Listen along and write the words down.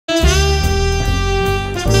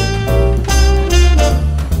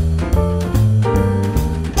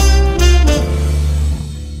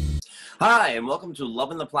and welcome to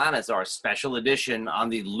Loving the Planets, our special edition on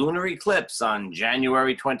the Lunar Eclipse on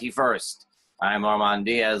January 21st. I'm Armand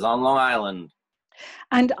Diaz on Long Island.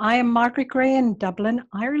 And I am Margaret Gray in Dublin,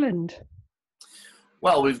 Ireland.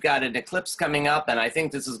 Well, we've got an eclipse coming up, and I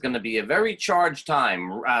think this is going to be a very charged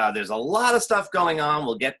time. There's a lot of stuff going on.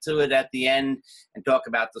 We'll get to it at the end and talk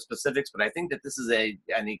about the specifics, but I think that this is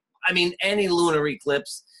any lunar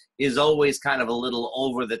eclipse is always kind of a little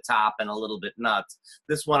over the top and a little bit nuts.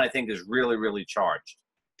 This one, I think, is really, really charged.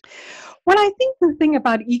 Well, I think the thing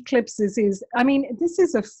about eclipses is, this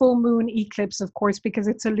is a full moon eclipse, of course, because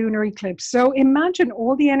it's a lunar eclipse. So imagine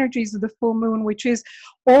all the energies of the full moon, which is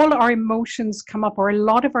all our emotions come up, or a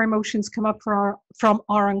lot of our emotions come up from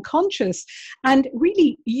our unconscious. And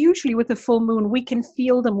really, usually with the full moon, we can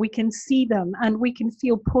feel them, we can see them, and we can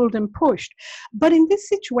feel pulled and pushed. But in this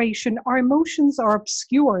situation, our emotions are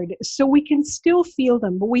obscured, so we can still feel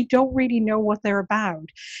them, but we don't really know what they're about.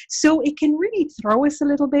 So it can really throw us a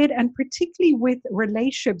little bit, and particularly with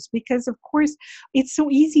relationships, because of course it's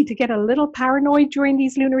so easy to get a little paranoid during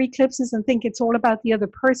these lunar eclipses and think it's all about the other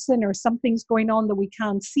person or something's going on that we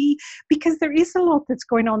can't see, because there is a lot that's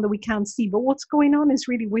going on that we can't see, but what's going on is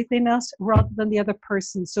really within us rather than the other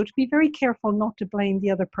person. So to be very careful not to blame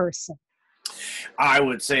the other person. I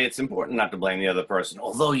would say it's important not to blame the other person,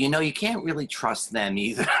 although you can't really trust them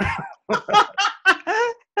either.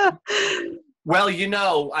 Well, we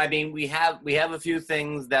have a few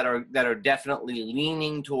things that are definitely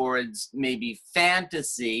leaning towards maybe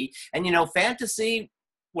fantasy. And fantasy,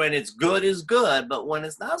 when it's good, is good, but when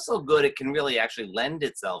it's not so good, it can really actually lend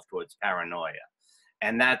itself towards paranoia.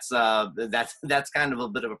 And that's kind of a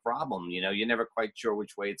bit of a problem. You're never quite sure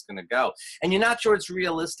which way it's going to go, and you're not sure it's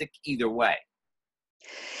realistic either way.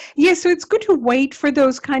 Yeah, so it's good to wait for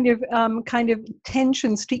those kind of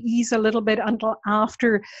tensions to ease a little bit until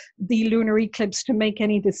after the lunar eclipse to make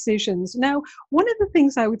any decisions. Now, one of the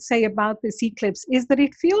things I would say about this eclipse is that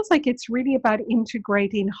it feels like it's really about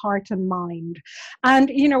integrating heart and mind. And,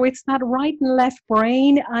 it's that right and left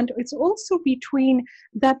brain, and it's also between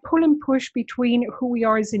that pull and push between who we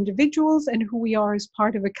are as individuals and who we are as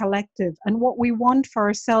part of a collective, and what we want for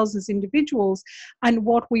ourselves as individuals and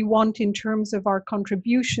what we want in terms of our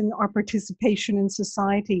contribution, our participation in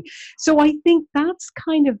society. So I think that's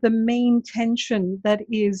kind of the main tension that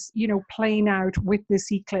is, playing out with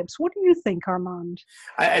this eclipse. What do you think, Armand?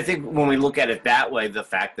 I think when we look at it that way, the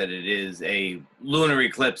fact that it is a lunar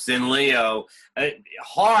eclipse in Leo,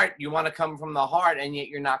 heart, you want to come from the heart, and yet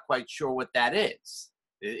you're not quite sure what that is.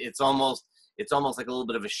 It's almost like a little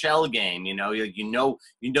bit of a shell game. You know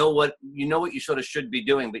what you sort of should be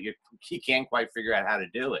doing, but you can't quite figure out how to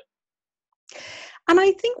do it. And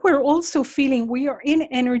I think we're also feeling we are in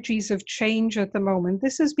energies of change at the moment.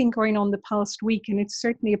 This has been going on the past week, and it's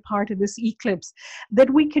certainly a part of this eclipse, that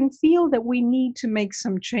we can feel that we need to make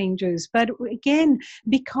some changes. But again,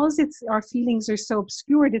 because our feelings are so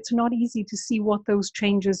obscured, it's not easy to see what those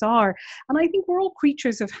changes are. And I think we're all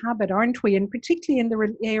creatures of habit, aren't we? And particularly in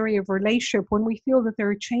the area of relationship, when we feel that there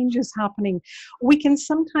are changes happening, we can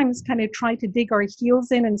sometimes kind of try to dig our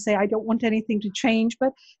heels in and say, I don't want anything to change.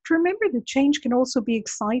 But to remember that change can also be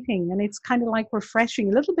exciting, and it's kind of like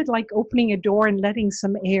refreshing, a little bit like opening a door and letting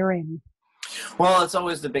some air in. Well, it's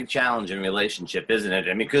always the big challenge in relationship, isn't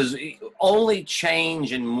it? Because only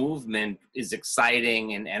change and movement is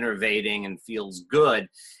exciting and enervating and feels good,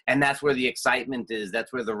 and that's where the excitement is,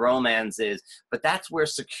 that's where the romance is, but that's where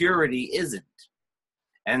security isn't.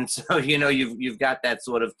 And so, you've got that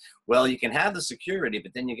sort of, well, you can have the security,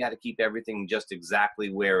 but then you got to keep everything just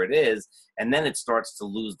exactly where it is, and then it starts to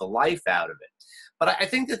lose the life out of it. But I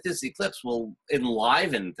think that this eclipse will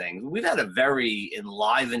enliven things. We've had a very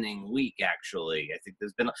enlivening week, actually. I think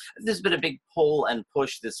there's been a big pull and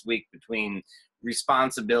push this week between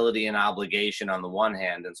responsibility and obligation on the one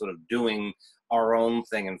hand, and sort of doing our own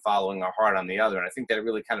thing and following our heart on the other. And I think that it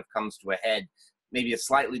really kind of comes to a head, maybe a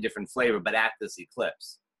slightly different flavor, but at this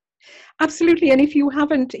eclipse. Absolutely. And if you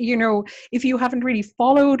haven't really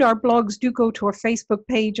followed our blogs, do go to our Facebook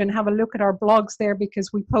page and have a look at our blogs there,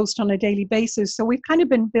 because we post on a daily basis. So we've kind of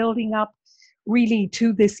been building up really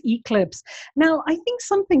to this eclipse. Now, I think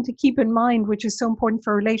something to keep in mind, which is so important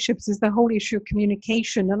for relationships, is the whole issue of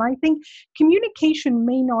communication. And I think communication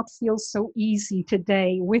may not feel so easy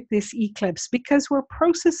today with this eclipse because we're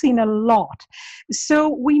processing a lot. So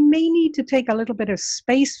we may need to take a little bit of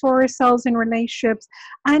space for ourselves in relationships,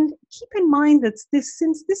 and keep in mind that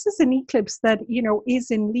since this is an eclipse that,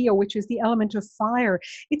 is in Leo, which is the element of fire,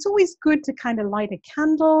 it's always good to kind of light a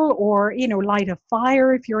candle or, light a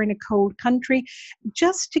fire if you're in a cold country, country,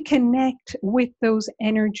 just to connect with those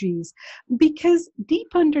energies. Because deep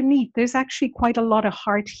underneath, there's actually quite a lot of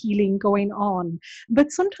heart healing going on.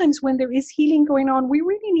 But sometimes when there is healing going on, we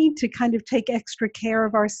really need to kind of take extra care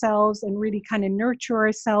of ourselves and really kind of nurture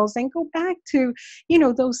ourselves and go back to,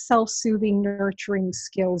 those self-soothing, nurturing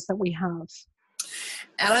skills that we have.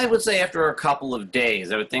 And I would say after a couple of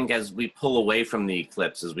days, I would think as we pull away from the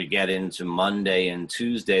eclipse, as we get into Monday and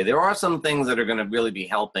Tuesday, there are some things that are going to really be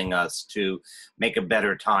helping us to make a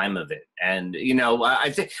better time of it. And,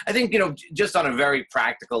 I think, just on a very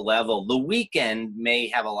practical level, the weekend may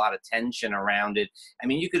have a lot of tension around it. I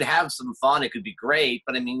mean, you could have some fun. It could be great.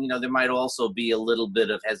 But I mean, there might also be a little bit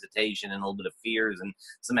of hesitation and a little bit of fears and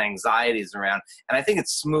some anxieties around. And I think it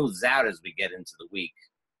smooths out as we get into the week.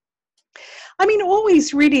 I mean,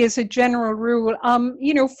 always really as a general rule,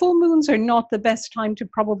 full moons are not the best time to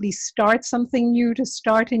probably start something new, to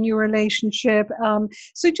start a new relationship.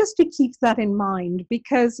 So just to keep that in mind,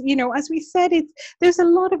 because, as we said, there's a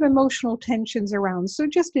lot of emotional tensions around. So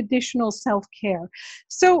just additional self-care.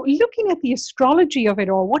 So looking at the astrology of it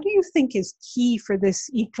all, what do you think is key for this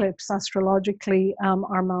eclipse astrologically,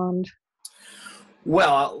 Armand?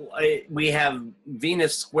 Well, we have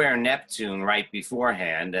Venus square Neptune right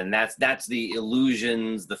beforehand, and that's the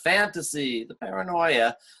illusions, the fantasy, the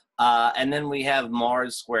paranoia, and then we have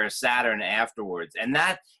Mars square Saturn afterwards, and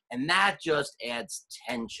that just adds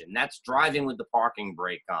tension. That's driving with the parking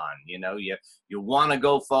brake on. You want to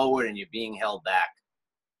go forward, and you're being held back.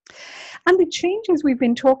 And the changes we've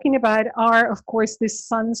been talking about are, of course, this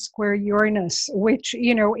Sun square Uranus, which,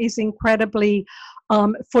 is incredibly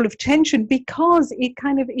full of tension, because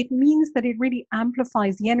it means that it really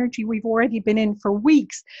amplifies the energy we've already been in for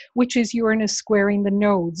weeks, which is Uranus squaring the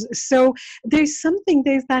nodes. So there's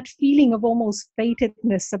that feeling of almost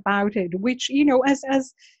fatedness about it, which,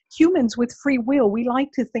 as humans with free will, we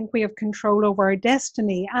like to think we have control over our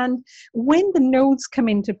destiny. And when the nodes come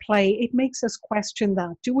into play, it makes us question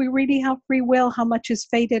that. Do we really have free will? How much is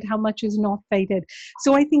fated? How much is not fated?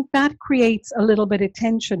 So I think that creates a little bit of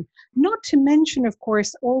tension. Not to mention, of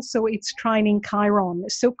course, also it's trining Chiron.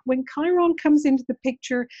 So when Chiron comes into the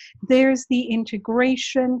picture, there's the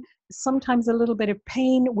integration, sometimes a little bit of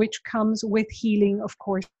pain, which comes with healing, of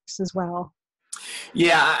course, as well.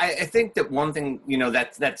 Yeah, I think that one thing,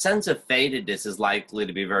 that sense of fatedness is likely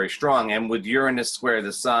to be very strong. And with Uranus square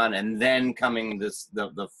the sun, and then coming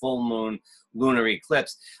the full moon lunar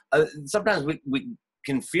eclipse, sometimes we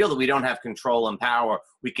can feel that we don't have control and power.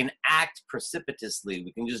 We can act precipitously.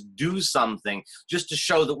 We can just do something just to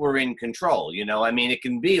show that we're in control. I mean, it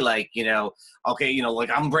can be like, okay, like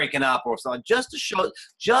I'm breaking up or something, just to show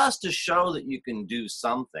that you can do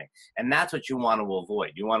something. And that's what you want to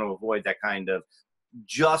avoid. You want to avoid that kind of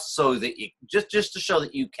just to show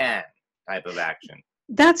that you can type of action.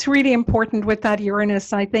 That's really important with that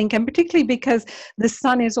Uranus, I think, and particularly because the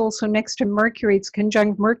sun is also next to Mercury. It's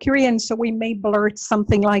conjunct Mercury, and so we may blurt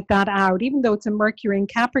something like that out, even though it's a Mercury in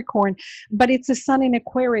Capricorn, but it's a sun in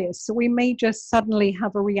Aquarius, so we may just suddenly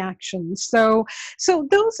have a reaction. So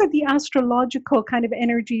those are the astrological kind of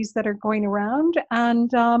energies that are going around,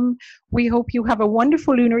 and we hope you have a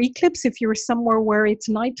wonderful lunar eclipse. If you're somewhere where it's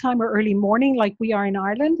nighttime or early morning, like we are in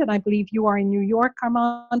Ireland, and I believe you are in New York,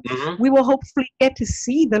 Armand, we will hopefully get to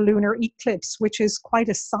see the lunar eclipse, which is quite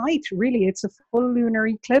a sight, really. It's a full lunar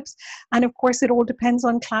eclipse. And of course, it all depends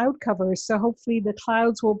on cloud cover. So hopefully the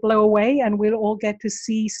clouds will blow away and we'll all get to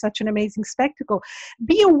see such an amazing spectacle.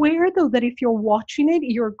 Be aware, though, that if you're watching it,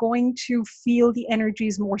 you're going to feel the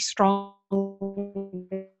energies more strongly.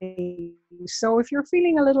 So if you're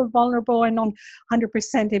feeling a little vulnerable and on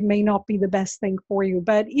 100%, it may not be the best thing for you.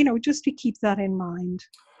 But, just to keep that in mind.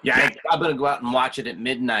 Yeah, I'm going to go out and watch it at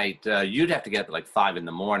midnight. You'd have to get up at like 5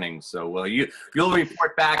 a.m. So you'll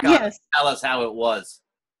report back on and tell us how it was.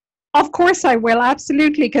 Of course I will,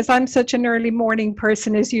 absolutely, because I'm such an early morning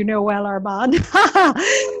person, as you know well, Armand. So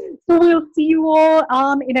we'll see you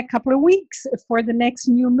all in a couple of weeks for the next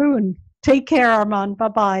new moon. Take care, Armand.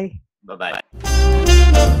 Bye-bye. Bye-bye.